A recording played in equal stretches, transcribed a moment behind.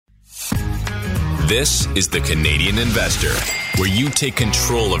This is The Canadian Investor, where you take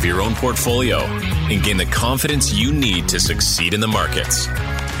control of your own portfolio and gain the confidence you need to succeed in the markets.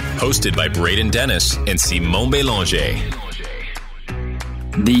 Hosted by Braden Dennis and Simon Bélanger.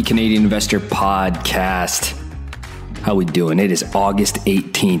 The Canadian Investor Podcast. How we doing? It is August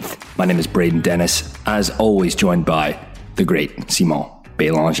 18th. My name is Braden Dennis, as always joined by the great Simon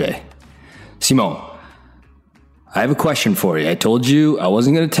Bélanger. Simon, I have a question for you. I told you I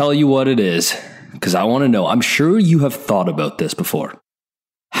wasn't going to tell you what it is because I want to know. I'm sure you have thought about this before.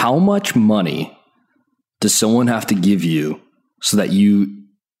 How much money does someone have to give you so that you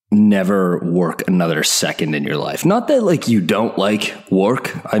never work another second in your life? Not that like you don't like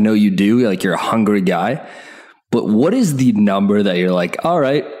work. I know you do. Like you're a hungry guy. But what is the number that you're like, all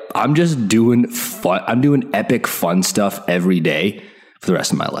right, I'm just doing fun. I'm doing epic fun stuff every day for the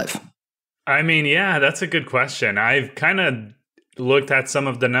rest of my life? I mean, yeah, that's a good question. I've kind of looked at some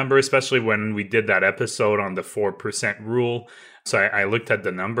of the numbers, especially when we did that episode on the 4% rule. So I looked at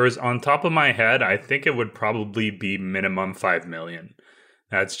the numbers. On top of my head, I think it would probably be minimum 5 million.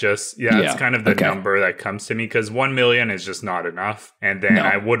 That's just, that's kind of the number that comes to me, because 1 million is just not enough. And then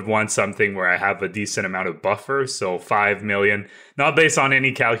I would want something where I have a decent amount of buffer. So 5 million, not based on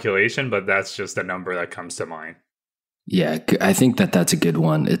any calculation, but that's just a number that comes to mind. Yeah, I think that's a good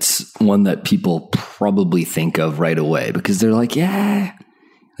one. It's one that people probably think of right away because they're like, yeah,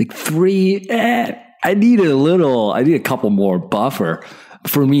 like 3, I need a couple more buffer.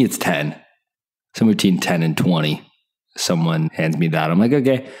 For me, it's 10, somewhere between 10 and 20. Someone hands me that. I'm like,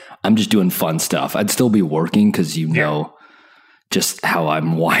 okay, I'm just doing fun stuff. I'd still be working because you know just how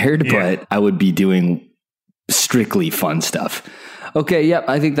I'm wired, but I would be doing strictly fun stuff. Okay,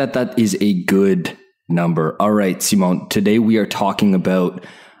 I think that is a good number. All right, Simon, today we are talking about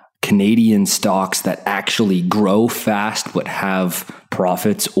Canadian stocks that actually grow fast but have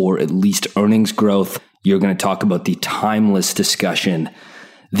profits or at least earnings growth. You're going to talk about the timeless discussion,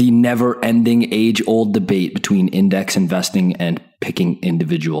 the never-ending age-old debate between index investing and picking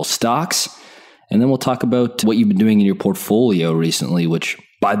individual stocks. And then we'll talk about what you've been doing in your portfolio recently, which,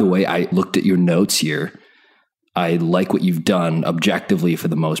 by the way, I looked at your notes here. I like what you've done objectively for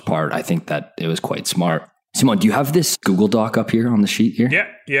the most part. I think that it was quite smart. Simon, do you have this Google Doc up here on the sheet here?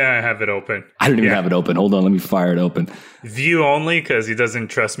 Yeah, I have it open. I don't even have it open. Hold on, let me fire it open. View only, because he doesn't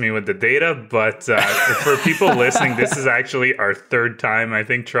trust me with the data. But for people listening, this is actually our third time, I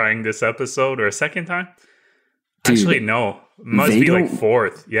think, trying this episode, or a second time. Dude, actually, no. Must be like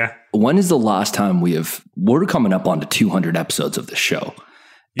fourth. Yeah. When is the last time we're coming up on to 200 episodes of the show.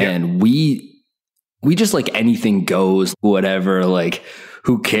 Yeah. And we just like anything goes, whatever, like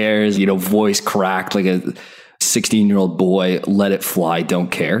who cares, voice cracked like a 16-year-old boy, let it fly, don't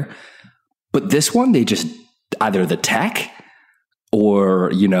care. But this one, they just either the tech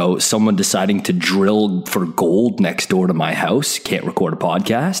or, someone deciding to drill for gold next door to my house, can't record a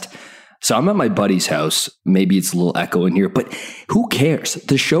podcast. So I'm at my buddy's house. Maybe it's a little echo in here, but who cares?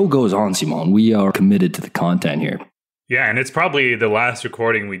 The show goes on, Simon. We are committed to the content here. Yeah, and it's probably the last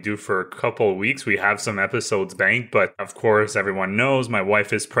recording we do for a couple of weeks. We have some episodes banked, but of course, everyone knows my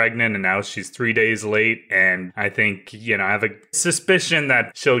wife is pregnant and now she's 3 days late. And I think, I have a suspicion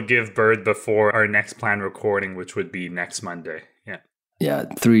that she'll give birth before our next planned recording, which would be next Monday. Yeah,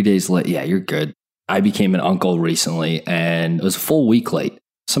 3 days late. Yeah, you're good. I became an uncle recently and it was a full week late.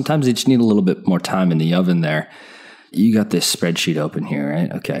 Sometimes they just need a little bit more time in the oven there. You got this spreadsheet open here, right?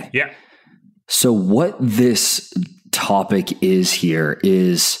 Okay. Yeah. So what this topic is here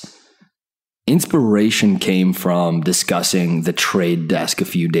is inspiration came from discussing the Trade Desk a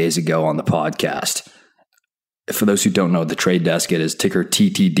few days ago on the podcast. For those who don't know, the Trade Desk, it is ticker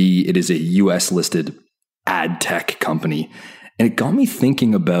TTD. It is a US listed ad tech company. And it got me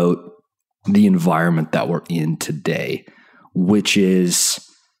thinking about the environment that we're in today, which is,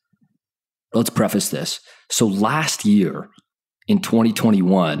 let's preface this. So last year in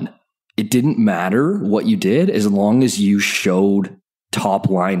 2021, it didn't matter what you did as long as you showed top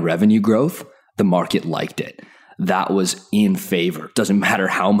line revenue growth, the market liked it. That was in favor. Doesn't matter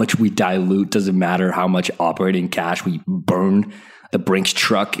how much we dilute, doesn't matter how much operating cash we burn. The Brinks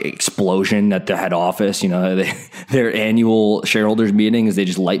truck explosion at the head office, their annual shareholders meeting is they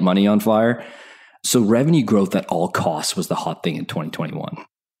just light money on fire. So revenue growth at all costs was the hot thing in 2021.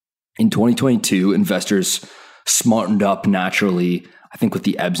 In 2022, investors smartened up naturally, I think, with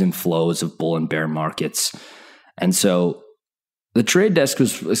the ebbs and flows of bull and bear markets. And so the Trade Desk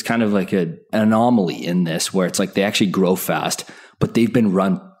was kind of like an anomaly in this, where it's like they actually grow fast, but they've been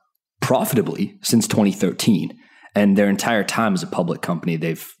run profitably since 2013. And their entire time as a public company,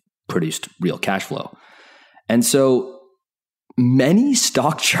 they've produced real cash flow. And so many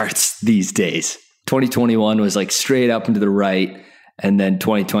stock charts these days 2021 was like straight up and to the right. And then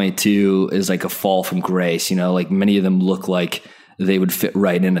 2022 is like a fall from grace. You know, like many of them look like they would fit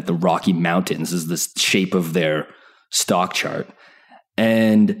right in at the Rocky Mountains is the shape of their stock chart.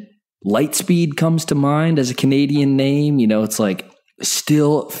 And Lightspeed comes to mind as a Canadian name. You know, it's like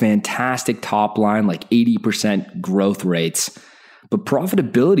still fantastic top line, like 80% growth rates. But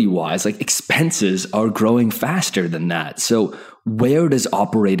profitability wise, like expenses are growing faster than that. So where does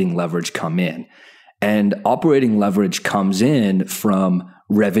operating leverage come in? And operating leverage comes in from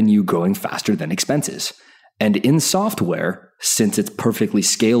revenue growing faster than expenses. And in software, since it's perfectly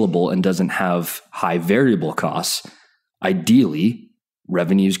scalable and doesn't have high variable costs, ideally,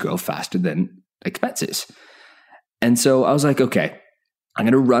 revenues grow faster than expenses. And so I was like, okay, I'm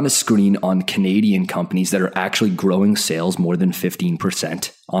going to run a screen on Canadian companies that are actually growing sales more than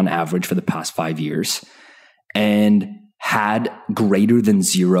 15% on average for the past 5 years and had greater than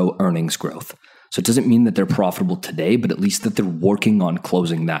zero earnings growth. So it doesn't mean that they're profitable today, but at least that they're working on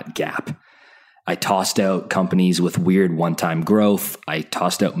closing that gap. I tossed out companies with weird one-time growth. I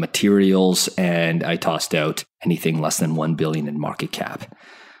tossed out materials, and I tossed out anything less than 1 billion in market cap.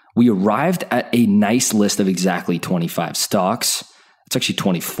 We arrived at a nice list of exactly 25 stocks. It's actually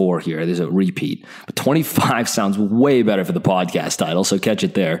 24 here. There's a repeat, but 25 sounds way better for the podcast title, so catch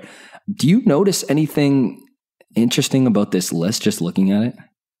it there. Do you notice anything interesting about this list just looking at it?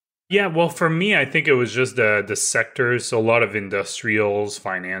 Yeah, well, for me, I think it was just the sectors. So a lot of industrials,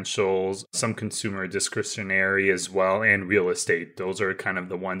 financials, some consumer discretionary as well, and real estate. Those are kind of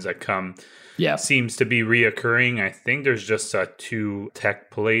the ones that come. Yeah, seems to be reoccurring. I think there's just 2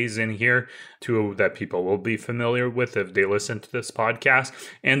 tech plays in here, 2 that people will be familiar with if they listen to this podcast.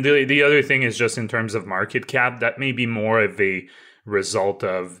 And the other thing is just in terms of market cap, that may be more of a result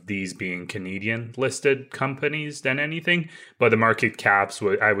of these being Canadian listed companies than anything. But the market caps,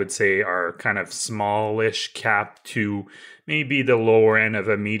 I would say, are kind of smallish cap to maybe the lower end of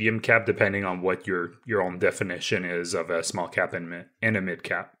a medium cap, depending on what your own definition is of a small cap and a mid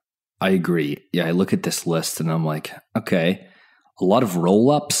cap. I agree. Yeah, I look at this list and I'm like, okay, a lot of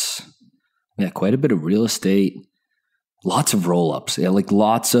roll-ups. Yeah, quite a bit of real estate. Lots of roll-ups. Yeah, like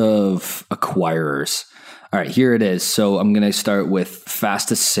lots of acquirers. All right, here it is. So I'm going to start with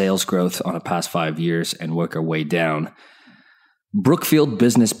fastest sales growth on the past 5 years and work our way down. Brookfield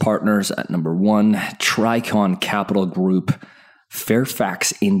Business Partners at number 1, Tricon Capital Group,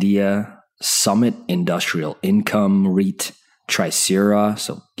 Fairfax India, Summit Industrial Income REIT, Tricera.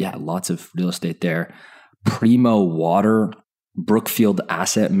 So yeah, lots of real estate there. Primo Water, Brookfield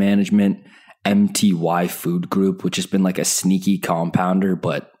Asset Management, MTY Food Group, which has been like a sneaky compounder,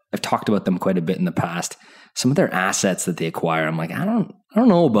 but I've talked about them quite a bit in the past. Some of their assets that they acquire, I'm like, I don't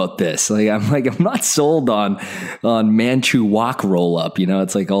know about this. I'm not sold on Manchu Wok roll up. You know,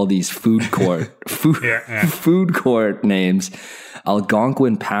 it's like all these food court names.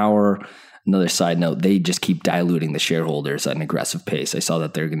 Algonquin Power. Another side note, they just keep diluting the shareholders at an aggressive pace. I saw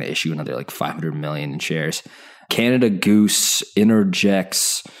that they're going to issue another like 500 million in shares. Canada Goose,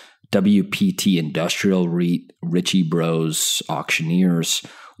 Intergex, WPT Industrial REIT, Ritchie Bros, Auctioneers,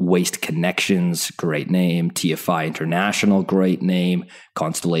 Waste Connections, great name. TFI International, great name.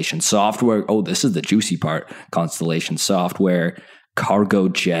 Constellation Software. Oh, this is the juicy part. Constellation Software, Cargo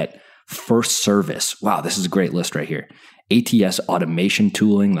Jet, First Service. Wow, this is a great list right here. ATS Automation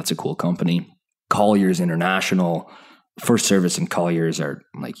Tooling. That's a cool company. Colliers International. First Service and Colliers are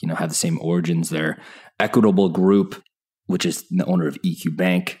like, you know, have the same origins there. Equitable Group, which is the owner of EQ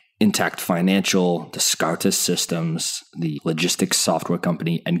Bank. Intact Financial, Descartes Systems, the logistics software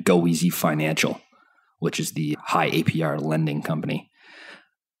company, and GoEasy Financial, which is the high APR lending company.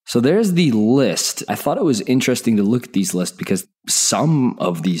 So there's the list. I thought it was interesting to look at these lists because some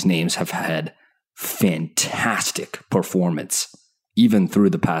of these names have had fantastic performance, even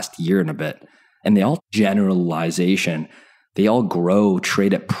through the past year and a bit. And they all generalization, they all grow,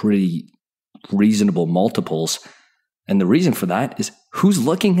 trade at pretty reasonable multiples. And the reason for that is who's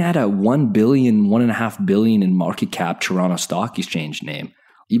looking at a 1 billion, 1.5 billion in market cap Toronto Stock Exchange name?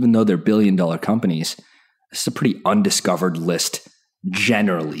 Even though they're billion-dollar companies, this is a pretty undiscovered list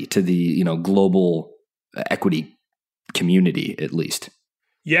generally to the, you know, global equity community, at least.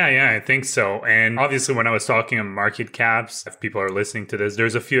 Yeah, I think so. And obviously, when I was talking on market caps, if people are listening to this,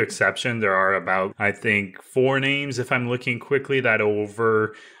 there's a few exceptions. There are about, I think, 4 names, if I'm looking quickly, that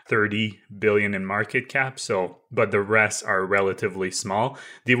over 30 billion in market cap. So, but the rest are relatively small.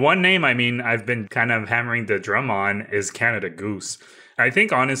 The one name, I mean, I've been kind of hammering the drum on is Canada Goose. I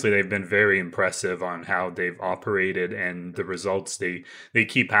think honestly they've been very impressive on how they've operated and the results they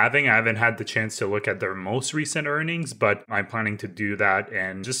keep having. I haven't had the chance to look at their most recent earnings, but I'm planning to do that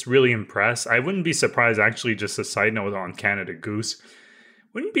and just really impressed. I wouldn't be surprised, actually, just a side note on Canada Goose,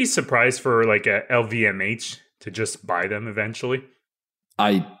 wouldn't be surprised for like a LVMH to just buy them eventually.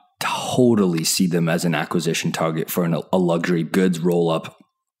 I totally see them as an acquisition target for a luxury goods roll up.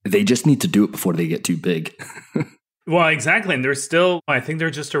 They just need to do it before they get too big. Well, exactly. And they're still, I think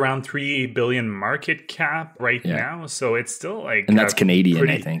they're just around 3 billion market cap right now. So it's still like. And that's Canadian,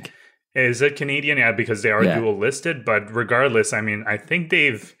 I think. Is it Canadian? Yeah, because they are dual listed. But regardless, I mean, I think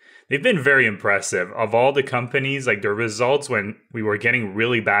they've been very impressive. Of all the companies, like their results when we were getting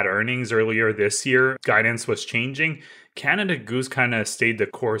really bad earnings earlier this year, guidance was changing. Canada Goose kind of stayed the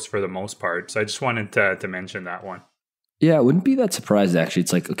course for the most part. So I just wanted to mention that one. Yeah, I wouldn't be that surprised, actually.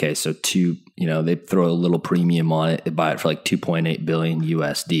 It's like, okay, so they throw a little premium on it. They buy it for like 2.8 billion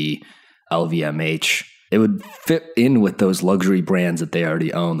USD, LVMH. It would fit in with those luxury brands that they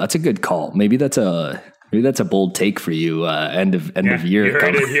already own. That's a good call. Maybe that's a bold take for you. End of year. You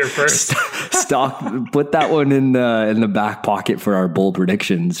heard it here first. Stock. Put that one in the back pocket for our bold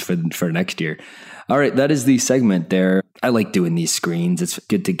predictions for next year. All right, that is the segment there. I like doing these screens. It's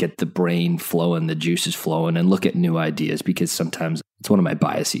good to get the brain flowing, the juices flowing, and look at new ideas, because sometimes it's one of my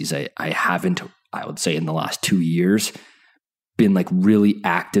biases. I haven't, I would say in the last 2 years, been like really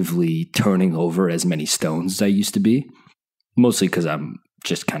actively turning over as many stones as I used to be. Mostly because I'm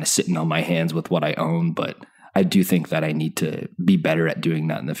just kind of sitting on my hands with what I own, but I do think that I need to be better at doing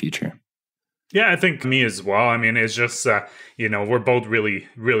that in the future. Yeah, I think me as well. I mean, it's just, we're both really,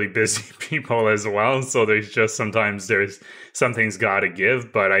 really busy people as well. So there's something's got to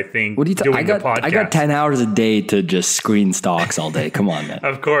give. But I think I got 10 hours a day to just screen stocks all day. Come on, man.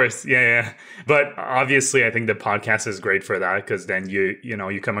 Of course. Yeah. But obviously, I think the podcast is great for that, because then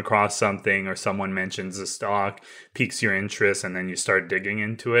you come across something or someone mentions a stock, piques your interest, and then you start digging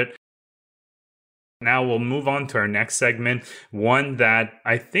into it. Now we'll move on to our next segment, one that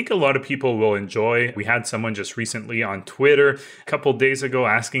I think a lot of people will enjoy. We had someone just recently on Twitter a couple days ago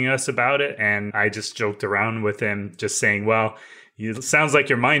asking us about it, and I just joked around with him, just saying, well, it sounds like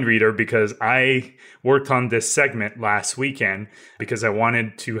your mind reader, because I worked on this segment last weekend because I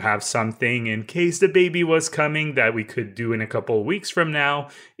wanted to have something in case the baby was coming that we could do in a couple of weeks from now,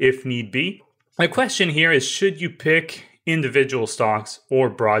 if need be. My question here is, should you pick individual stocks or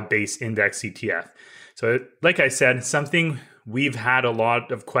broad-based index ETF? So like I said, something we've had a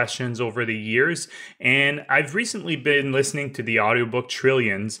lot of questions over the years, and I've recently been listening to the audiobook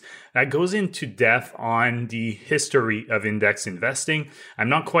Trillions that goes into depth on the history of index investing. I'm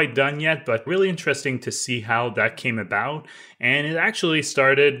not quite done yet, but really interesting to see how that came about. And it actually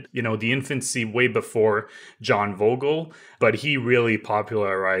started, the infancy way before John Vogel, but he really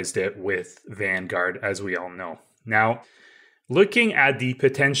popularized it with Vanguard, as we all know. Now, looking at the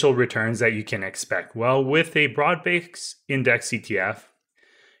potential returns that you can expect, well, with a broad-based index ETF,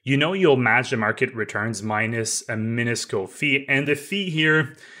 you'll match the market returns minus a minuscule fee. And the fee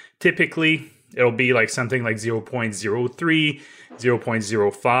here, typically, it'll be like something like 0.03,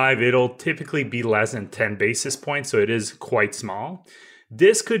 0.05. It'll typically be less than 10 basis points, so it is quite small.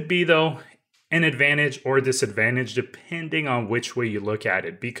 This could be, though, an advantage or disadvantage depending on which way you look at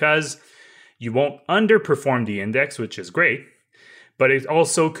it, because you won't underperform the index, which is great. But it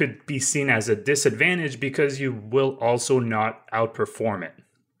also could be seen as a disadvantage because you will also not outperform it.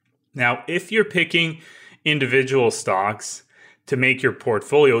 Now, if you're picking individual stocks to make your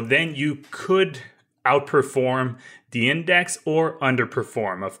portfolio, then you could outperform the index or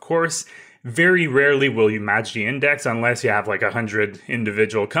underperform. Of course, very rarely will you match the index unless you have like 100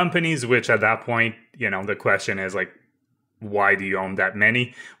 individual companies, which at that point, the question is like, why do you own that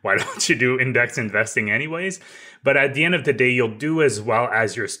many? Why don't you do index investing anyways? But at the end of the day, you'll do as well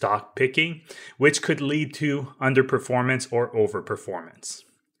as your stock picking, which could lead to underperformance or overperformance.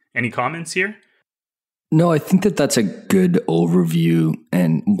 Any comments here? No, I think that's a good overview.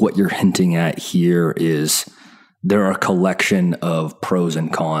 And what you're hinting at here is there are a collection of pros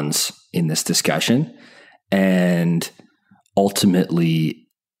and cons in this discussion. And ultimately,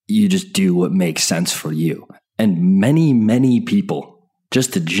 you just do what makes sense for you. And many, many people,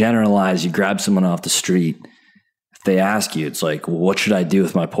 just to generalize, you grab someone off the street, if they ask you, it's like, well, what should I do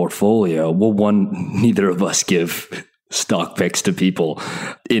with my portfolio? Well, neither of us give stock picks to people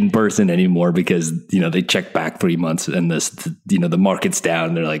in person anymore because, they check back 3 months and the market's down.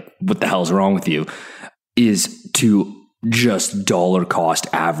 And they're like, what the hell's wrong with you? Is to just dollar cost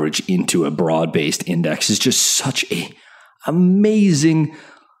average into a broad-based index is just such a amazing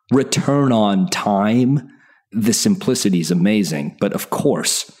return on time. The simplicity is amazing. But of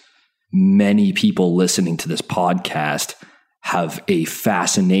course, many people listening to this podcast have a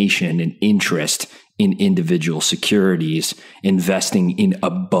fascination and interest in individual securities, investing in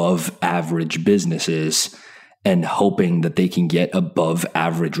above average businesses and hoping that they can get above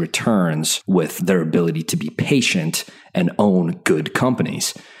average returns with their ability to be patient and own good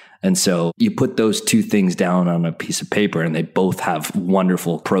companies. And so you put those two things down on a piece of paper and they both have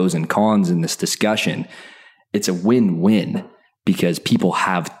wonderful pros and cons in this discussion. It's a win-win because people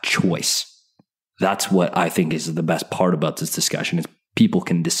have choice. That's what I think is the best part about this discussion is people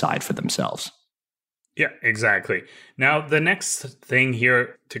can decide for themselves. Yeah, exactly. Now, the next thing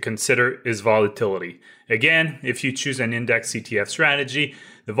here to consider is volatility. Again, if you choose an index ETF strategy,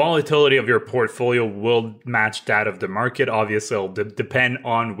 the volatility of your portfolio will match that of the market. Obviously, it'll depend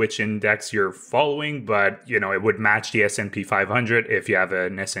on which index you're following, but it would match the S&P 500 if you have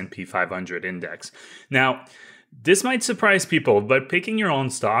an S&P 500 index. Now, this might surprise people, but picking your own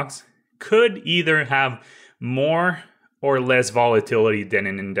stocks could either have more or less volatility than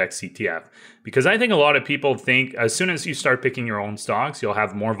an index ETF. Because I think a lot of people think as soon as you start picking your own stocks, you'll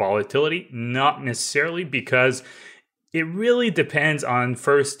have more volatility. Not necessarily, because it really depends on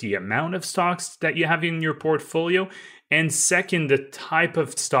first, the amount of stocks that you have in your portfolio, and second, the type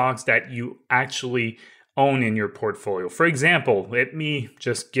of stocks that you actually own in your portfolio. For example, let me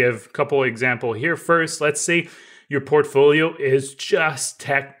just give a couple of examples here. First, let's say your portfolio is just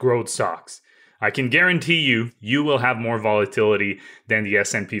tech growth stocks. I can guarantee you will have more volatility than the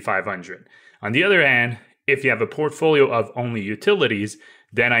S&P 500. On the other hand, if you have a portfolio of only utilities,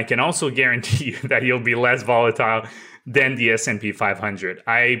 then I can also guarantee you that you'll be less volatile than the S&P 500.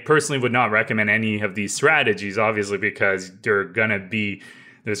 I personally would not recommend any of these strategies, obviously, because there's going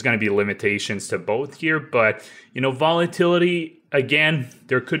to be limitations to both here. But, volatility, again,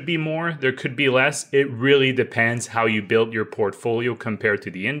 there could be more, there could be less. It really depends how you build your portfolio compared to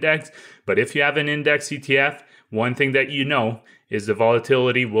the index. But if you have an index ETF, one thing that is the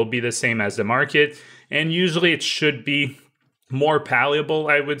volatility will be the same as the market. And usually it should be more palatable,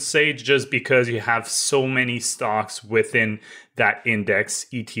 I would say, just because you have so many stocks within that index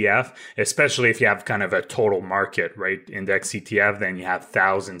ETF, especially if you have kind of a total market, right? Index ETF, then you have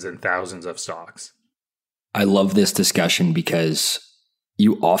thousands and thousands of stocks. I love this discussion because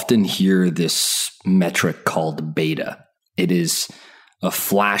you often hear this metric called beta. It is a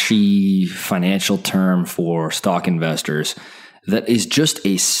flashy financial term for stock investors that is just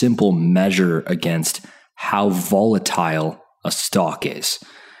a simple measure against how volatile a stock is.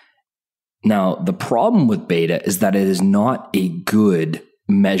 Now, the problem with beta is that it is not a good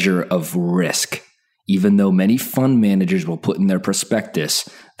measure of risk, even though many fund managers will put in their prospectus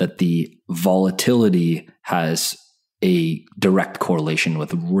that the volatility has a direct correlation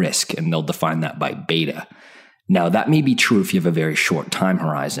with risk, and they'll define that by beta. Now, that may be true if you have a very short time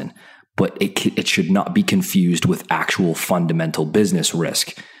horizon, but it should not be confused with actual fundamental business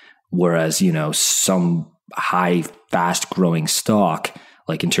risk. Whereas, some high, fast-growing stock,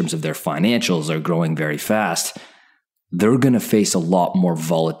 like in terms of their financials, are growing very fast, they're going to face a lot more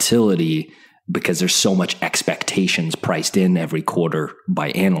volatility because there's so much expectations priced in every quarter by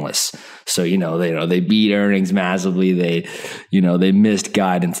analysts. So, they beat earnings massively. They missed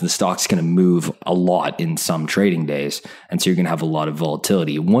guidance. The stock's going to move a lot in some trading days. And so you're going to have a lot of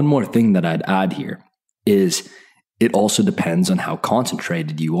volatility. One more thing that I'd add here is it also depends on how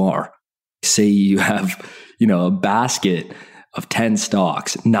concentrated you are. Say you have, a basket of 10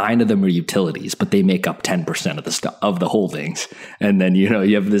 stocks, 9 of them are utilities, but they make up 10% of the holdings. And then, you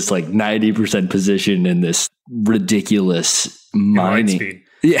have this like 90% position in this ridiculous mining.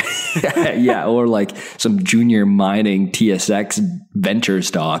 Yeah. Or like some junior mining TSX venture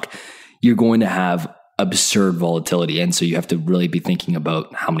stock. You're going to have absurd volatility. And so you have to really be thinking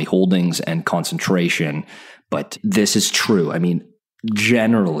about how many holdings and concentration. But this is true. I mean,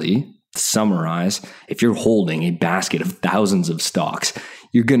 generally, to summarize, if you're holding a basket of thousands of stocks,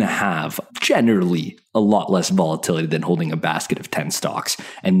 you're going to have generally a lot less volatility than holding a basket of 10 stocks.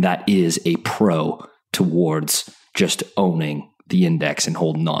 And that is a pro towards just owning the index and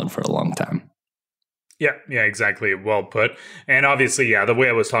holding on for a long time. Yeah, exactly. Well put. And obviously, the way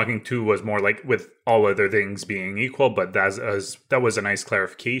I was talking to was more like with all other things being equal, but that was a nice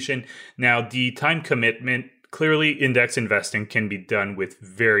clarification. Now, the time commitment, clearly, index investing can be done with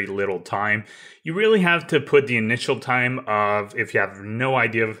very little time. You really have to put the initial time of, if you have no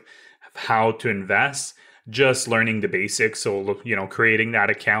idea of how to invest, just learning the basics. So, creating that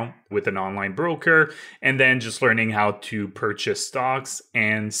account with an online broker, and then just learning how to purchase stocks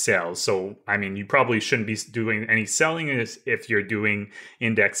and sell. So, you probably shouldn't be doing any selling if you're doing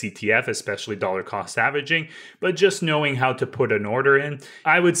index ETF, especially dollar cost averaging, but just knowing how to put an order in.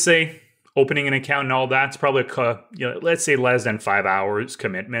 I would say opening an account and all that's probably, let's say less than 5 hours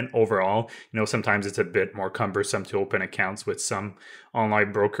commitment overall. Sometimes it's a bit more cumbersome to open accounts with some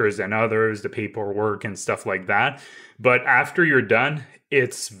online brokers than others, the paperwork and stuff like that. But after you're done,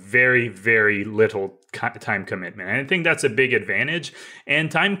 it's very, very little time commitment. And I think that's a big advantage. And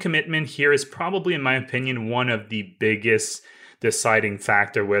time commitment here is probably, in my opinion, one of the biggest deciding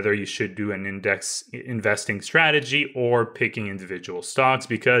factor whether you should do an index investing strategy or picking individual stocks,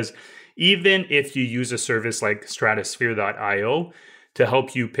 because even if you use a service like Stratosphere.io to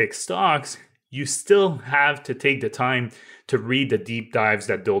help you pick stocks, you still have to take the time to read the deep dives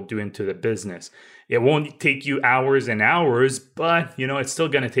that they'll do into the business. It won't take you hours and hours, but it's still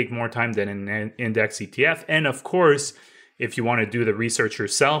going to take more time than an index ETF. And of course, if you want to do the research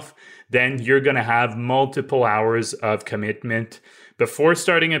yourself, then you're going to have multiple hours of commitment before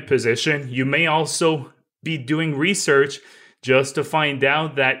starting a position. You may also be doing research just to find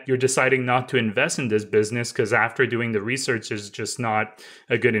out that you're deciding not to invest in this business because after doing the research is just not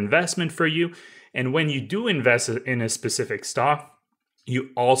a good investment for you. And when you do invest in a specific stock,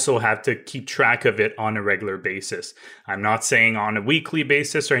 you also have to keep track of it on a regular basis. I'm not saying on a weekly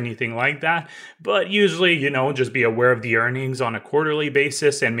basis or anything like that, but usually, just be aware of the earnings on a quarterly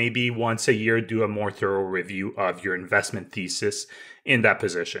basis and maybe once a year do a more thorough review of your investment thesis in that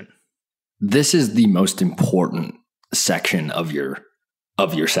position. This is the most important section of your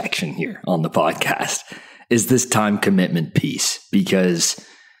section here on the podcast, is this time commitment piece. Because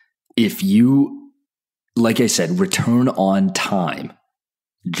if you, like I said, return on time,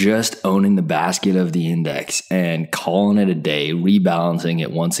 just owning the basket of the index and calling it a day, rebalancing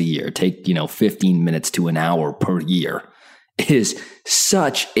it once a year, take 15 minutes to an hour per year, is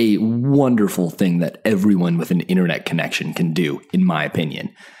such a wonderful thing that everyone with an internet connection can do, in my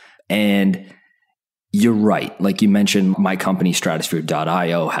opinion. And you're right. Like you mentioned, my company,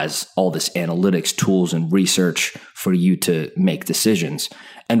 Stratosphere.io, has all this analytics tools and research for you to make decisions.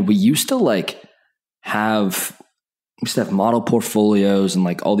 And we used to have model portfolios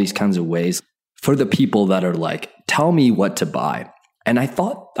and all these kinds of ways for the people that are tell me what to buy. And I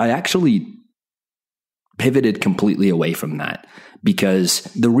thought I actually pivoted completely away from that, because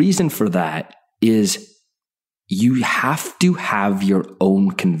the reason for that is you have to have your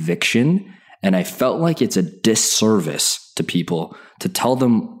own conviction. And I felt like it's a disservice to people to tell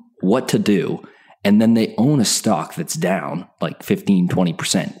them what to do, and then they own a stock that's down 15,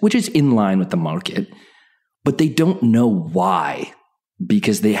 20%, which is in line with the market, but they don't know why,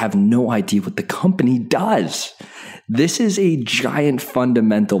 because they have no idea what the company does. This is a giant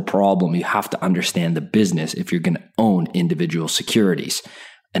fundamental problem. You have to understand the business if you're going to own individual securities.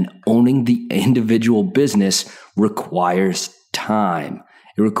 And owning the individual business requires time.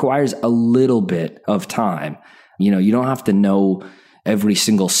 It requires a little bit of time. You don't have to know every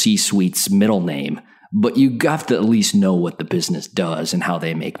single C-suite's middle name, but you have to at least know what the business does and how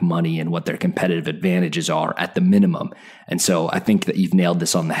they make money and what their competitive advantages are at the minimum. And so I think that you've nailed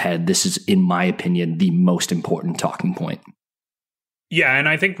this on the head. This is, in my opinion, the most important talking point. Yeah, and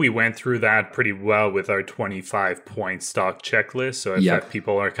I think we went through that pretty well with our 25-point stock checklist. So if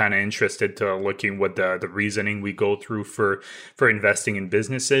people are kind of interested to looking what the reasoning we go through for investing in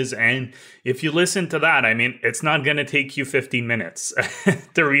businesses. And if you listen to that, it's not going to take you 15 minutes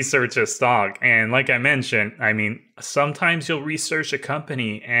to research a stock. And like I mentioned, sometimes you'll research a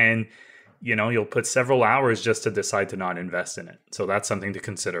company and you'll put several hours just to decide to not invest in it. So that's something to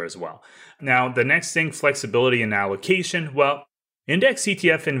consider as well. Now, the next thing, flexibility and allocation. Well, index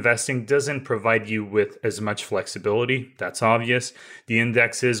ETF investing doesn't provide you with as much flexibility. That's obvious. The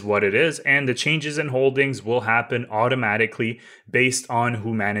index is what it is, and the changes in holdings will happen automatically based on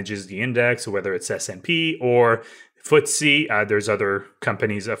who manages the index, whether it's S&P or FTSE. There's other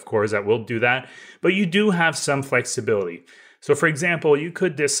companies, of course, that will do that, but you do have some flexibility. So for example, you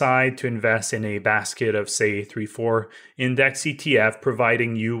could decide to invest in a basket of, say, 3-4 index ETF,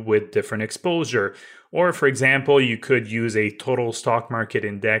 providing you with different exposure. Or for example, you could use a total stock market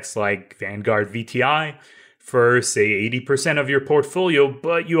index like Vanguard VTI for, say, 80% of your portfolio,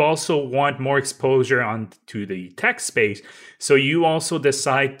 but you also want more exposure onto the tech space. So you also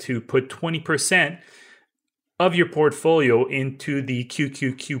decide to put 20% of your portfolio into the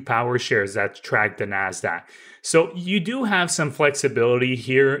QQQ Power Shares that track the NASDAQ. So you do have some flexibility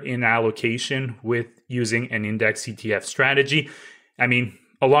here in allocation with using an index ETF strategy.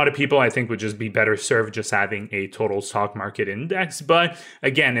 a lot of people, I think, would just be better served just having a total stock market index. But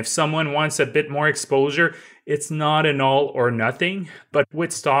again, if someone wants a bit more exposure, it's not an all or nothing. But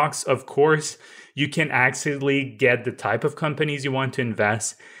with stocks, of course, you can actually get the type of companies you want to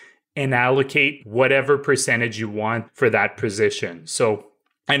invest and allocate whatever percentage you want for that position. So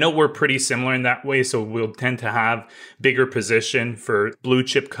I know we're pretty similar in that way. So we'll tend to have bigger position for blue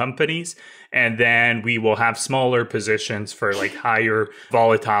chip companies. And then we will have smaller positions for like higher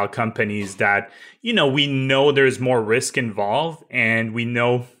volatile companies that, we know there's more risk involved and we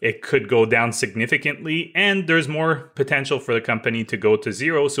know it could go down significantly and there's more potential for the company to go to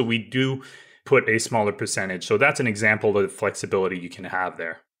zero. So we do put a smaller percentage. So that's an example of the flexibility you can have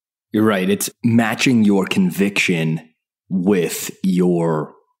there. You're right. It's matching your conviction with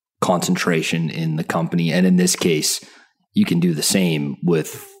your concentration in the company. And in this case, you can do the same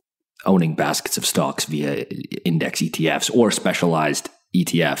with owning baskets of stocks via index ETFs or specialized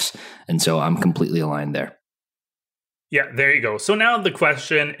ETFs. And so I'm completely aligned there. Yeah, there you go. So now the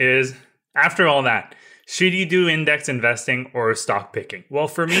question is, after all that, should you do index investing or stock picking? Well,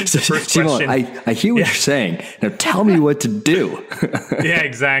 for me, the first question... I hear what you're saying. Now tell me what to do. Yeah,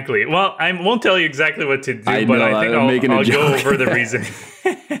 exactly. Well, I won't tell you exactly what to do, but I think I'll go over the reason.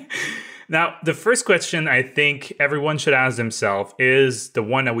 Now, the first question I think everyone should ask themselves is the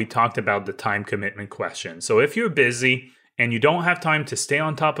one that we talked about, the time commitment question. So if you're busy and you don't have time to stay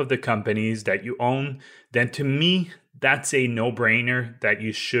on top of the companies that you own, then to me, that's a no-brainer that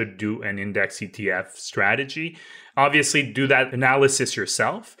you should do an index ETF strategy. Obviously, do that analysis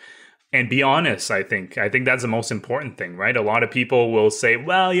yourself and be honest, I think. I think that's the most important thing, right? A lot of people will say,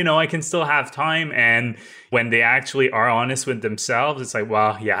 well, I can still have time. And when they actually are honest with themselves, it's like,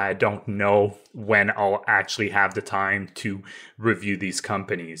 well, yeah, I don't know when I'll actually have the time to review these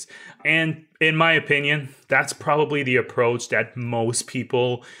companies. And in my opinion, that's probably the approach that most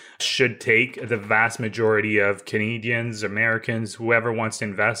people should take. The vast majority of Canadians, Americans, whoever wants to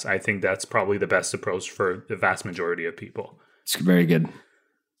invest, I think that's probably the best approach for the vast majority of people. It's very good.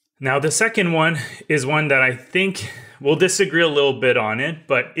 Now, the second one is one that I think we'll disagree a little bit on it,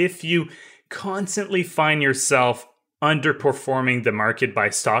 but if you constantly find yourself underperforming the market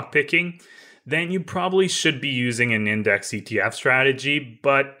by stock picking, then you probably should be using an index ETF strategy.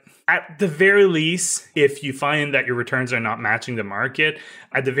 But at the very least, if you find that your returns are not matching the market,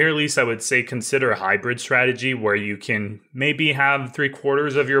 at the very least, I would say consider a hybrid strategy where you can maybe have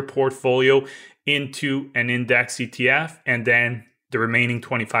 3/4 of your portfolio into an index ETF and then the remaining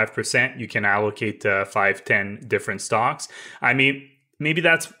 25% you can allocate to 5-10 different stocks. I mean, maybe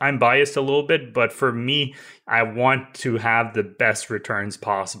I'm biased a little bit, but for me, I want to have the best returns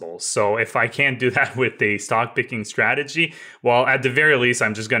possible. So if I can't do that with a stock picking strategy, well, at the very least,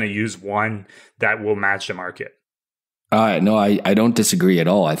 I'm just going to use one that will match the market. No, I don't disagree at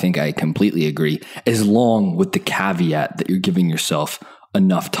all. I think I completely agree, as long with the caveat that you're giving yourself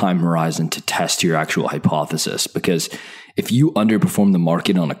enough time horizon to test your actual hypothesis. Because if you underperform the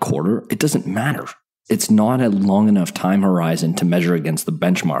market on a quarter, it doesn't matter. It's not a long enough time horizon to measure against the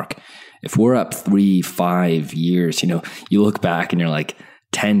benchmark. If we're up 3-5 years, you look back and you're like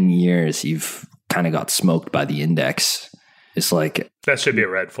 10 years, you've kind of got smoked by the index. It's like, that should be a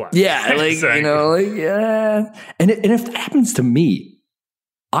red flag. Yeah. Like, exactly. Yeah. And if that happens to me,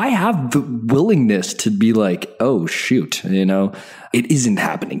 I have the willingness to be like, oh, shoot, it isn't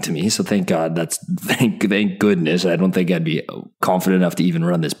happening to me. So thank God. Thank goodness. I don't think I'd be confident enough to even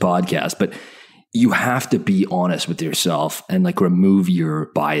run this podcast, but you have to be honest with yourself and like remove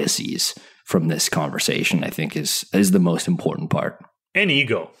your biases from this conversation, I think is the most important part. And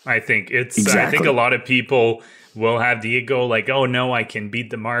ego. I think Exactly. I think a lot of people will have the ego like, oh no, I can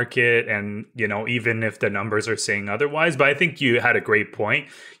beat the market. And, even if the numbers are saying otherwise, but I think you had a great point.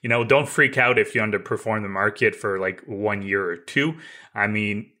 Don't freak out if you underperform the market for like 1 year or two. I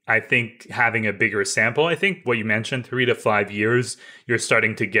mean, I think having a bigger sample, I think what you mentioned, 3 to 5 years, you're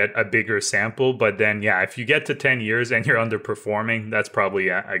starting to get a bigger sample. But then, yeah, if you get to 10 years and you're underperforming, that's probably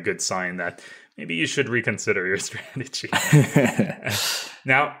a good sign that maybe you should reconsider your strategy.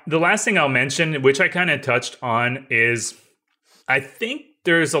 Now, the last thing I'll mention, which I kind of touched on, is I think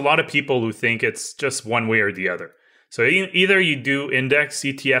there's a lot of people who think it's just one way or the other. So either you do index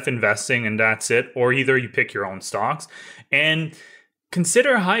ETF investing and that's it, or either you pick your own stocks. And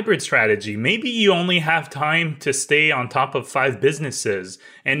consider a hybrid strategy. Maybe you only have time to stay on top of 5 businesses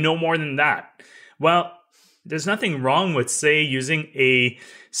and no more than that. Well, there's nothing wrong with, say, using a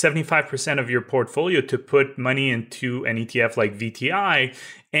 75% of your portfolio to put money into an ETF like VTI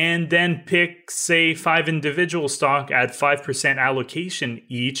and then pick, say, 5 individual stock at 5% allocation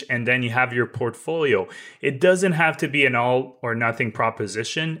each, and then you have your portfolio. It doesn't have to be an all or nothing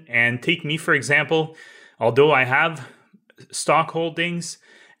proposition. And take me, for example, although I have stock holdings,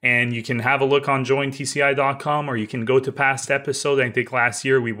 and you can have a look on jointci.com, or you can go to past episodes. I think last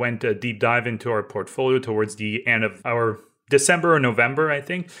year we went a deep dive into our portfolio towards the end of our December or November, I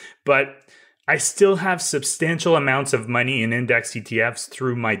think. But I still have substantial amounts of money in index ETFs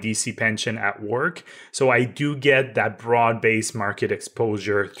through my DC pension at work. So I do get that broad-based market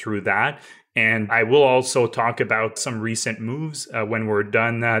exposure through that. And I will also talk about some recent moves when we're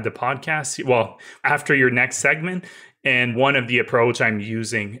done the podcast. Well, after your next segment. And one of the approach I'm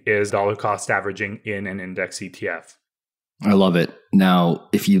using is dollar cost averaging in an index ETF. I love it. Now,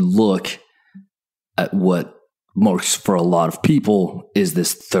 if you look at what works for a lot of people is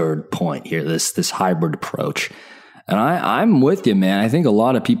this third point here, this hybrid approach. And I'm with you, man. I think a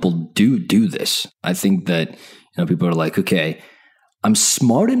lot of people do this. I think that, people are like, okay, I'm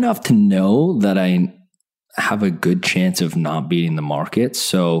smart enough to know that I have a good chance of not beating the market.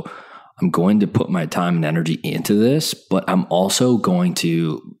 So I'm going to put my time and energy into this, but I'm also going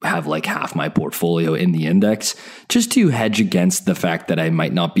to have like half my portfolio in the index just to hedge against the fact that I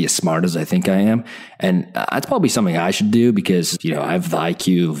might not be as smart as I think I am. And that's probably something I should do because, I have the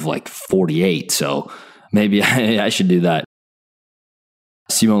IQ of like 48. So maybe I should do that.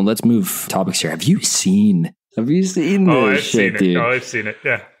 Simon, let's move topics here. Have you seen this shit, dude? Oh, I've seen it.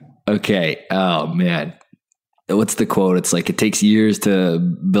 Yeah. Okay. Oh, man. What's the quote? It's like, it takes years to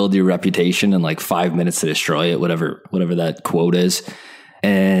build your reputation and like 5 minutes to destroy it, whatever that quote is.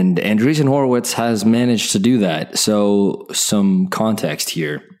 And Andreessen Horowitz has managed to do that. So some context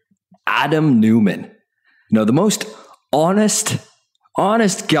here. Adam Neumann, the most honest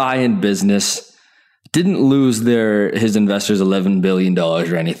guy in business, didn't lose his investors $11 billion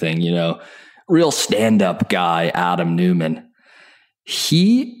or anything, real stand-up guy, Adam Neumann.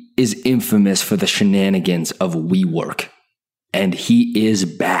 He is infamous for the shenanigans of WeWork, and he is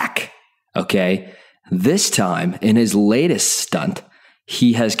back. Okay. This time, in his latest stunt,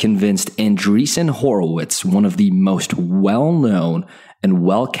 he has convinced Andreessen Horowitz, one of the most well-known and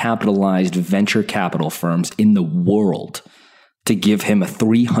well-capitalized venture capital firms in the world, to give him a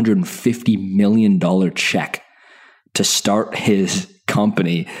 $350 million check to start his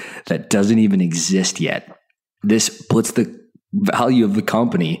company that doesn't even exist yet. This puts the value of the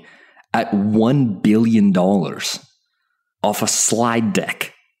company at $1 billion off a slide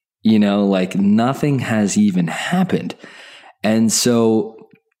deck. Like nothing has even happened. And so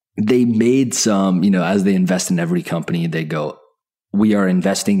they made some, as they invest in every company, they go, we are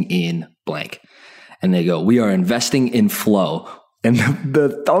investing in blank. And they go, we are investing in Flow. And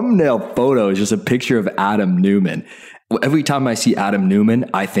the thumbnail photo is just a picture of Adam Neumann. Every time I see Adam Neumann,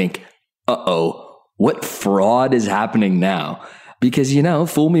 I think, what fraud is happening now? Because,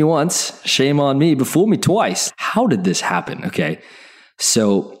 fool me once, shame on me, but fool me twice. How did this happen? Okay.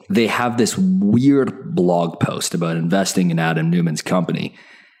 So they have this weird blog post about investing in Adam Neumann's company.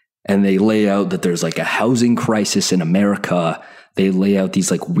 And they lay out that there's like a housing crisis in America. They lay out these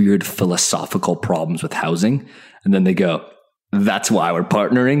like weird philosophical problems with housing. And then they go, that's why we're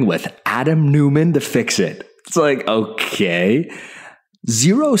partnering with Adam Neumann to fix it. It's like, okay.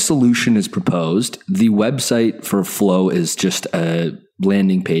 Zero solution is proposed. The website for Flow is just a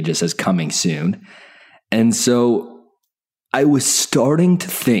landing page that says coming soon. And so I was starting to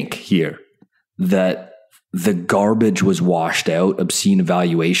think here that the garbage was washed out, obscene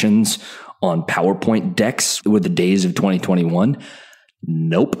evaluations on PowerPoint decks were the days of 2021.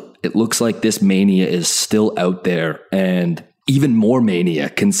 Nope. It looks like this mania is still out there, and even more mania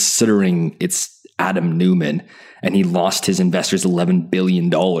considering it's Adam Neumann. And he lost his investors $11 billion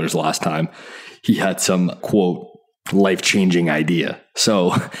last time he had some, quote, life-changing idea.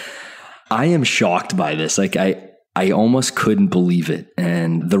 So I am shocked by this. Like I almost couldn't believe it.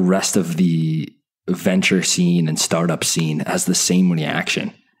 And the rest of the venture scene and startup scene has the same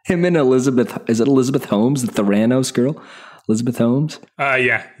reaction. Him and Elizabeth Holmes, the Theranos girl? Elizabeth Holmes?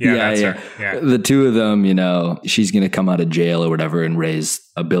 Yeah, that's her. Yeah. The two of them, she's going to come out of jail or whatever and raise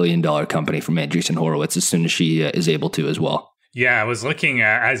 $1 billion company from Andreessen Horowitz as soon as she is able to as well. Yeah, I was looking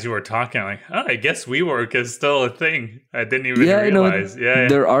at, as you were talking, like, I guess WeWork is still a thing. I didn't even realize.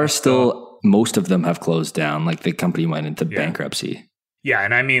 There are still, most of them have closed down. Like the company went into bankruptcy. Yeah,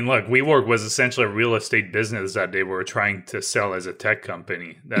 and I mean, look, WeWork was essentially a real estate business that they were trying to sell as a tech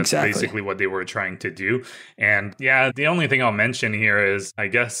company. That's basically what they were trying to do. And yeah, the only thing I'll mention here is, I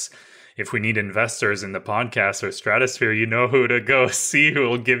guess, if we need investors in the podcast or stratosphere, you know who to go see who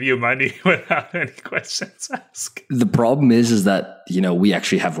will give you money without any questions asked. The problem is that, we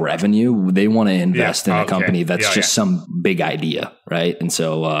actually have revenue. They want to invest in a company that's just some big idea, right? And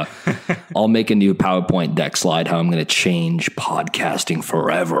so I'll make a new PowerPoint deck slide how I'm going to change podcasting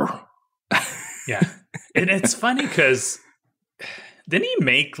forever. Yeah. And it's funny because didn't he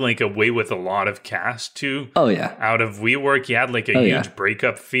make away with a lot of cash too? Oh, yeah. Out of WeWork, he had a huge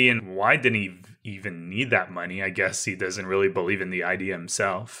breakup fee. And why didn't he even need that money? I guess he doesn't really believe in the idea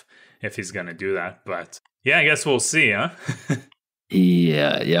himself if he's going to do that. But yeah, I guess we'll see, huh?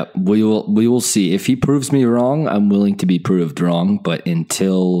 Yeah. We will see. If he proves me wrong, I'm willing to be proved wrong. But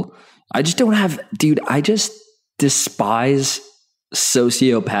until I just don't have, dude, I just despise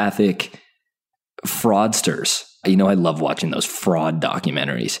sociopathic fraudsters. I love watching those fraud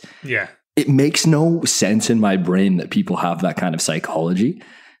documentaries. Yeah. It makes no sense in my brain that people have that kind of psychology.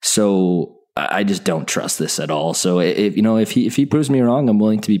 So I just don't trust this at all. So if he proves me wrong, I'm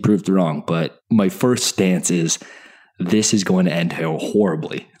willing to be proved wrong. But my first stance is this is going to end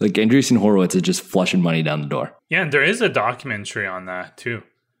horribly. Andreessen Horowitz is just flushing money down the door. Yeah, and there is a documentary on that too.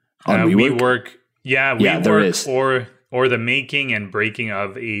 On WeWork? WeWork, there is. Or the making and breaking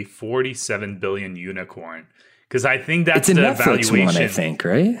of a 47 billion unicorn. Because I think that's it's a the Netflix valuation. One, I think,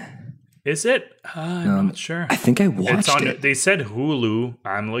 right? Is it? I'm not sure. I think I watched it. They said Hulu.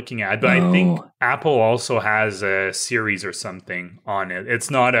 I'm looking at, but I think Apple also has a series or something on it. It's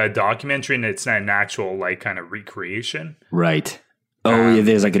not a documentary, and it's not an actual kind of recreation. Right. Yeah,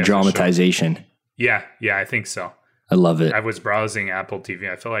 there's a dramatization. Yeah, I think so. I love it. I was browsing Apple TV.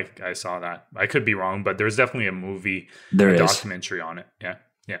 I feel like I saw that. I could be wrong, but there's definitely a movie, documentary on it. Yeah.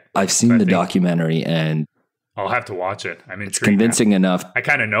 I've seen the documentary, and I'll have to watch it. I'm intrigued. It's convincing enough. I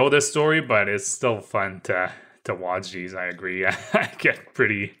kind of know this story, but it's still fun to watch these. I agree. I get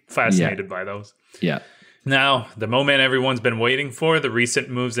pretty fascinated by those. Yeah. Now, the moment everyone's been waiting for, the recent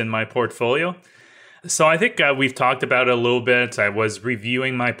moves in my portfolio. So I think we've talked about it a little bit. I was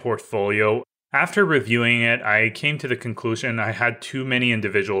reviewing my portfolio. After reviewing it, I came to the conclusion I had too many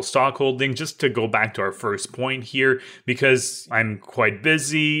individual stock holdings, just to go back to our first point here, because I'm quite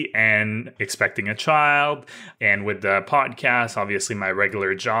busy and expecting a child, and with the podcast, obviously my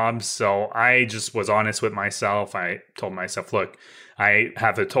regular job. So I just was honest with myself. I told myself, look, I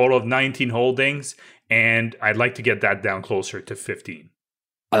have a total of 19 holdings, and I'd like to get that down closer to 15.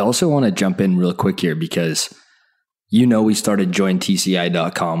 I also want to jump in real quick here because we started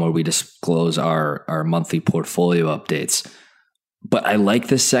jointci.com where we disclose our monthly portfolio updates. But I like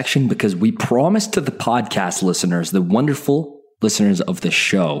this section because we promised to the podcast listeners, the wonderful listeners of the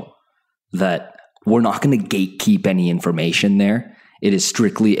show, that we're not going to gatekeep any information there. It is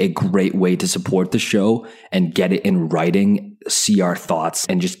strictly a great way to support the show and get it in writing, see our thoughts,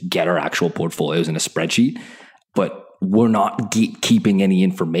 and just get our actual portfolios in a spreadsheet. But we're not gatekeeping any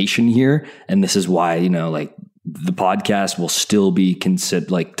information here. And this is why, the podcast will still be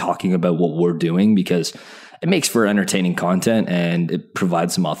talking about what we're doing because it makes for entertaining content and it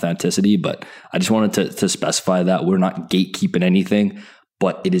provides some authenticity. But I just wanted to specify that we're not gatekeeping anything,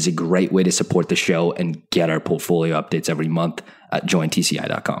 but it is a great way to support the show and get our portfolio updates every month at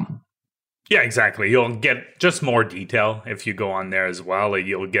jointci.com. Yeah, exactly. You'll get just more detail if you go on there as well.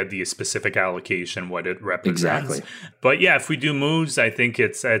 You'll get the specific allocation, what it represents. Exactly. But yeah, if we do moves, I think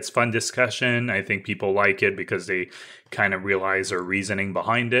it's fun discussion. I think people like it because they kind of realize our reasoning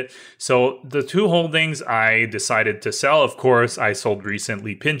behind it. So the two holdings I decided to sell, of course, I sold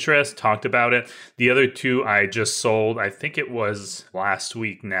recently Pinterest, talked about it. The other two I just sold, I think it was last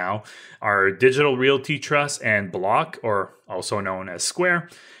week now, are Digital Realty Trust and Block, or also known as Square.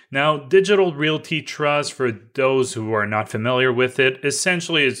 Now, Digital Realty Trust, for those who are not familiar with it,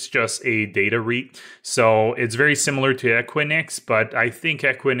 essentially it's just a data REIT. So it's very similar to Equinix, but I think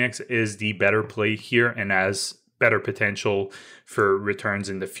Equinix is the better play here and has better potential for returns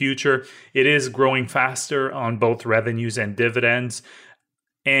in the future. It is growing faster on both revenues and dividends.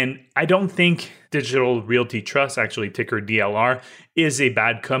 And I don't think Digital Realty Trust, actually ticker DLR, is a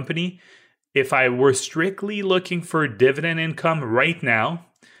bad company. If I were strictly looking for dividend income right now,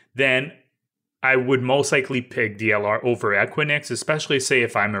 then I would most likely pick DLR over Equinix, especially say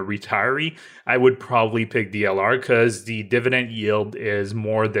if I'm a retiree, I would probably pick DLR because the dividend yield is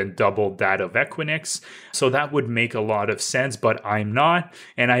more than double that of Equinix. So that would make a lot of sense, but I'm not.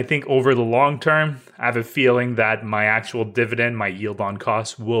 And I think over the long term, I have a feeling that my actual dividend, my yield on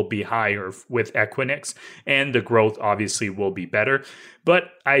cost will be higher with Equinix, and the growth obviously will be better.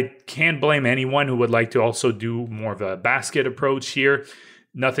 But I can't blame anyone who would like to also do more of a basket approach here.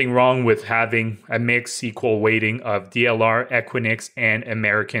 Nothing wrong with having a mix equal weighting of DLR, Equinix, and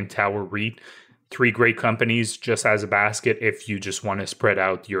American Tower REIT. 3 great companies just as a basket if you just want to spread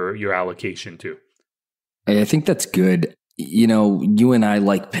out your allocation too. I think that's good. You know, you and I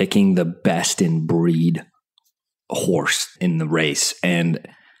like picking the best in breed horse in the race. And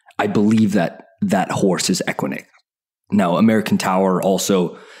I believe that horse is Equinix. Now, American Tower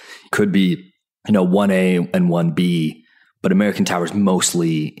also could be, 1A and 1B, but American Tower is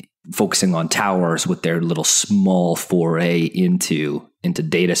mostly focusing on towers with their little small foray into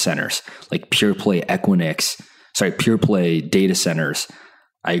data centers, like pure play data centers.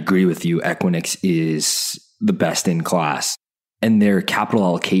 I agree with you. Equinix is the best in class. And their capital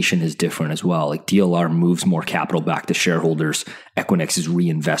allocation is different as well. Like DLR moves more capital back to shareholders. Equinix is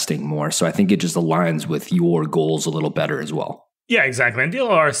reinvesting more. So I think it just aligns with your goals a little better as well. Yeah, exactly. And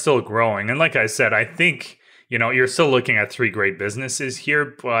DLR is still growing. And like I said, I think, you're still looking at 3 great businesses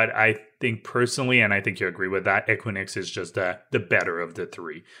here. But I think personally, and I think you agree with that, Equinix is just the better of the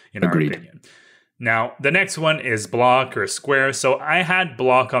 3 in Agreed. our opinion. Now, the next one is Block or Square. So I had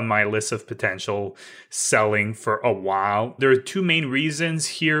Block on my list of potential selling for a while. There are 2 main reasons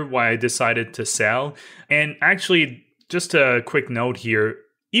here why I decided to sell. And actually, just a quick note here,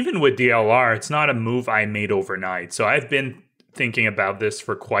 even with DLR, it's not a move I made overnight. So I've been thinking about this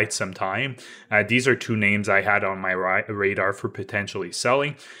for quite some time. These are 2 names I had on my radar for potentially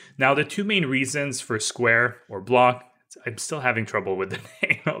selling. Now, the 2 main reasons for Square or Block, I'm still having trouble with the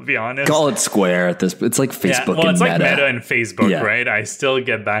name, I'll be honest. Call it Square at this. It's like Facebook and it's Meta. like Meta and Facebook, right? I still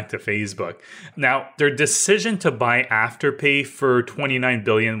get back to Facebook. Now, their decision to buy Afterpay for $29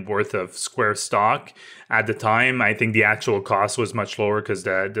 billion worth of Square stock at the time, I think the actual cost was much lower because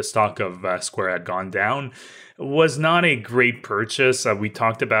the stock of Square had gone down, was not a great purchase. We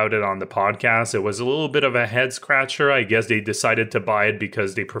talked about it on the podcast. It was a little bit of a head scratcher. I guess they decided to buy it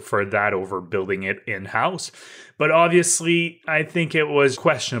because they preferred that over building it in-house. But obviously, I think it was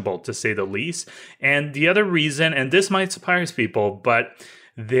questionable to say the least. And the other reason, and this might surprise people, but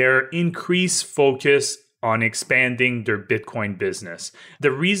their increased focus on expanding their Bitcoin business.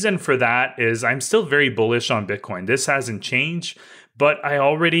 The reason for that is I'm still very bullish on Bitcoin. This hasn't changed. But I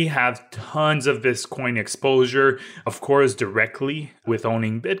already have tons of Bitcoin exposure, of course, directly with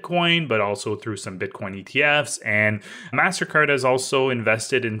owning Bitcoin, but also through some Bitcoin ETFs. And MasterCard has also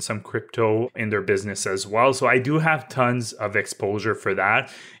invested in some crypto in their business as well. So I do have tons of exposure for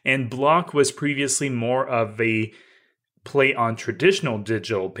that. And Block was previously more of a play on traditional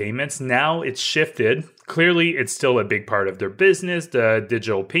digital payments. Now it's shifted. Clearly, it's still a big part of their business, the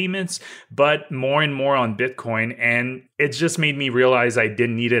digital payments, but more and more on Bitcoin. And it just made me realize I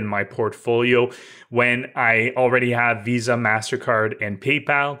didn't need it in my portfolio when I already have Visa, MasterCard, and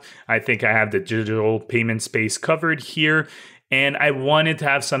PayPal. I think I have the digital payment space covered here. And I wanted to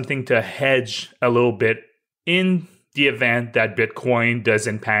have something to hedge a little bit in the event that Bitcoin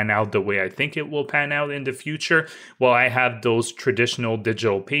doesn't pan out the way I think it will pan out in the future. Well, I have those traditional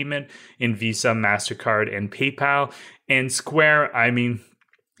digital payment in Visa, MasterCard, and PayPal. And Square,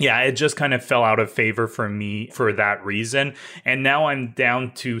 it just kind of fell out of favor for me for that reason. And now I'm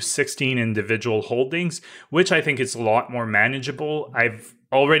down to 16 individual holdings, which I think is a lot more manageable. I've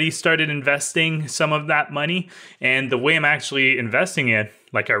already started investing some of that money. And the way I'm actually investing it,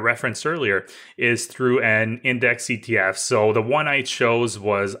 like I referenced earlier, is through an index ETF. So the one I chose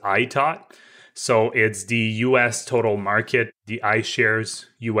was ITOT. So it's the US total market, the iShares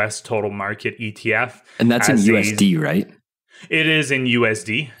US total market ETF. And that's in USD, right? It is in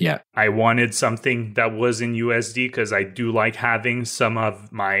USD. Yeah. I wanted something that was in USD because I do like having some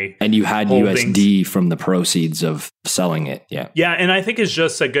of my And you had holdings. USD from the proceeds of selling it. Yeah. Yeah. And I think it's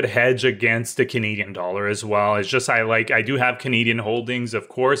just a good hedge against the Canadian dollar as well. It's just I do have Canadian holdings, of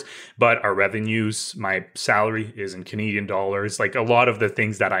course, but our revenues, my salary is in Canadian dollars. Like a lot of the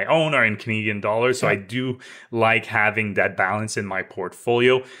things that I own are in Canadian dollars. So I do like having that balance in my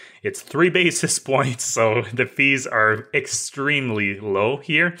portfolio. It's 3 basis points, so the fees are extremely low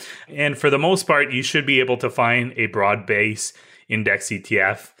here. And for the most part, you should be able to find a broad base index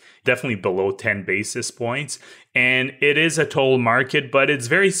ETF, definitely below 10 basis points. And it is a total market, but it's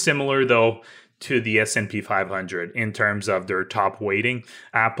very similar, though, to the S&P 500 in terms of their top weighting.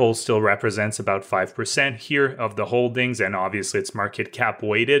 Apple still represents about 5% here of the holdings, and obviously it's market cap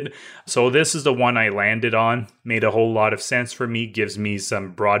weighted. So this is the one I landed on. Made a whole lot of sense for me, gives me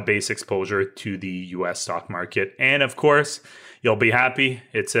some broad-based exposure to the US stock market. And of course, you'll be happy,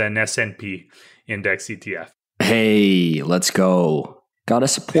 it's an S&P index ETF. Hey, let's go. Got to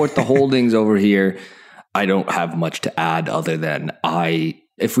support the holdings over here. I don't have much to add other than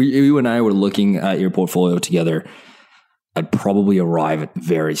if you and I were looking at your portfolio together, I'd probably arrive at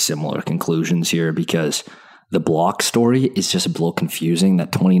very similar conclusions here, because the Block story is just a little confusing.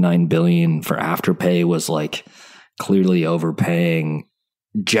 That $29 billion for Afterpay was like clearly overpaying.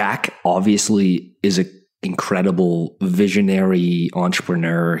 Jack obviously is an incredible visionary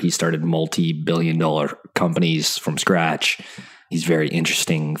entrepreneur. He started multi-billion-dollar companies from scratch. He's a very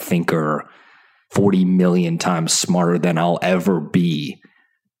interesting thinker, 40 million times smarter than I'll ever be.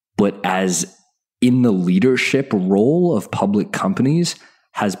 But as in the leadership role of public companies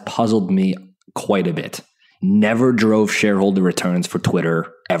has puzzled me quite a bit. Never drove shareholder returns for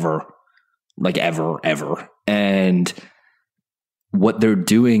Twitter ever. Like ever. And what they're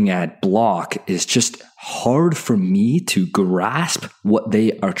doing at Block is just hard for me to grasp what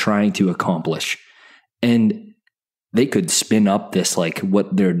they are trying to accomplish. And they could spin up this, like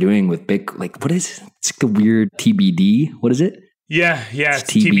what they're doing with big, like what is it? It's the weird TBD. What is it? Yeah, it's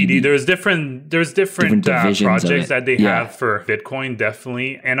TBD. There's different projects that they have for Bitcoin,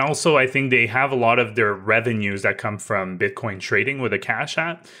 definitely. And also, I think they have a lot of their revenues that come from Bitcoin trading with a Cash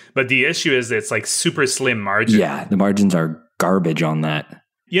App. But the issue is it's like super slim margin. Yeah, the margins are garbage on that.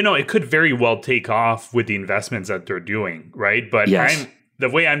 You know, it could very well take off with the investments that they're doing, right? But the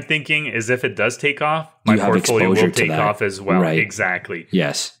way I'm thinking is if it does take off, my portfolio will take off as well. Right. Exactly.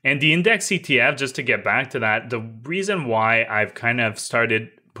 Yes. And the index ETF, just to get back to that, the reason why I've kind of started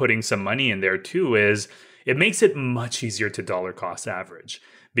putting some money in there too is it makes it much easier to dollar cost average,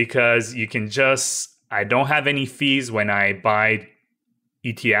 because you can I don't have any fees when I buy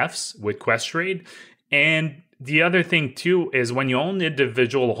ETFs with Questrade. And the other thing too is when you own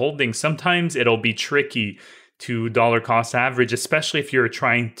individual holdings, sometimes it'll be tricky to dollar cost average, especially if you're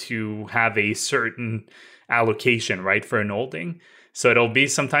trying to have a certain allocation, right, for an holding. So it'll be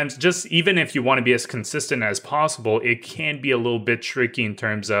sometimes, just even if you want to be as consistent as possible, it can be a little bit tricky in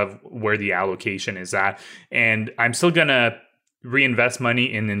terms of where the allocation is at. And I'm still going to reinvest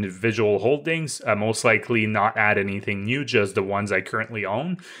money in individual holdings, most likely not add anything new, just the ones I currently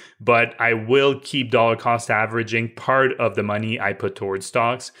own. But I will keep dollar cost averaging part of the money I put towards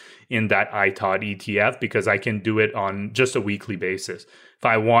stocks in that ITOD ETF, because I can do it on just a weekly basis. If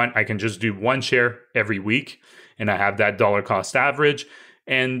I want, I can just do one share every week, and I have that dollar cost average.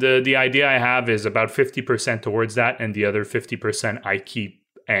 And the idea I have is about 50% towards that, and the other 50% I keep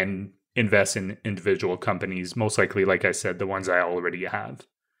and invest in individual companies, most likely, like I said, the ones I already have.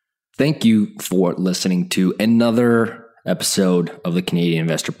 Thank you for listening to another episode of the Canadian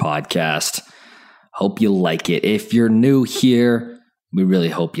Investor Podcast. Hope you like it. If you're new here, we really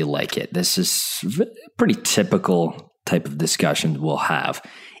hope you like it. This is a pretty typical type of discussion we'll have.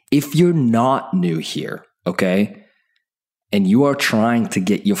 If you're not new here, okay, and you are trying to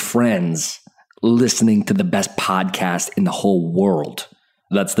get your friends listening to the best podcast in the whole world,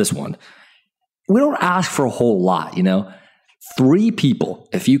 that's this one. We don't ask for a whole lot, 3 people.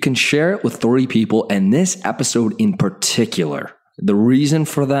 If you can share it with 3 people, and this episode in particular, the reason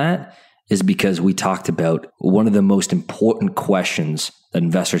for that is because we talked about one of the most important questions that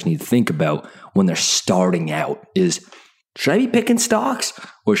investors need to think about when they're starting out is, should I be picking stocks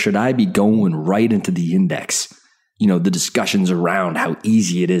or should I be going right into the index? The discussions around how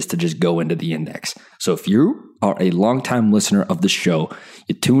easy it is to just go into the index. So if you are a longtime listener of the show,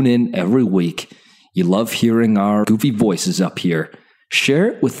 you tune in every week, you love hearing our goofy voices up here, share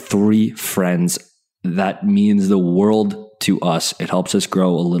it with 3 friends. That means the world to us. It helps us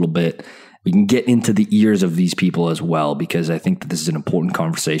grow a little bit. We can get into the ears of these people as well, because I think that this is an important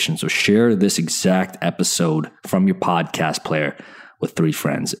conversation. So share this exact episode from your podcast player with 3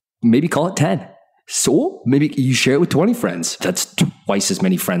 friends. Maybe call it 10. So maybe you share it with 20 friends. That's twice as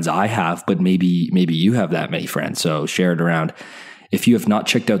many friends I have, but maybe you have that many friends. So share it around. If you have not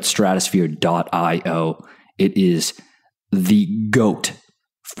checked out stratosphere.io, it is the GOAT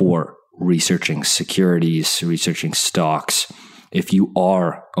for researching securities, researching stocks. If you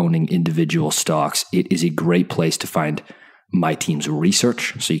are owning individual stocks, it is a great place to find my team's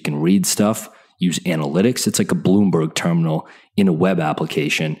research. So you can read stuff, use analytics. It's like a Bloomberg terminal in a web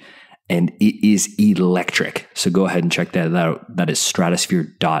application, and it is electric. So go ahead and check that out. That is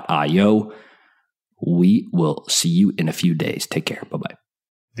stratosphere.io. We will see you in a few days. Take care. Bye-bye.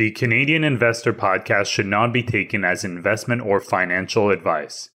 The Canadian Investor Podcast should not be taken as investment or financial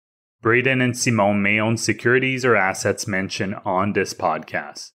advice. Braden and Simone may own securities or assets mentioned on this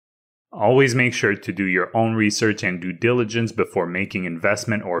podcast. Always make sure to do your own research and due diligence before making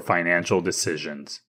investment or financial decisions.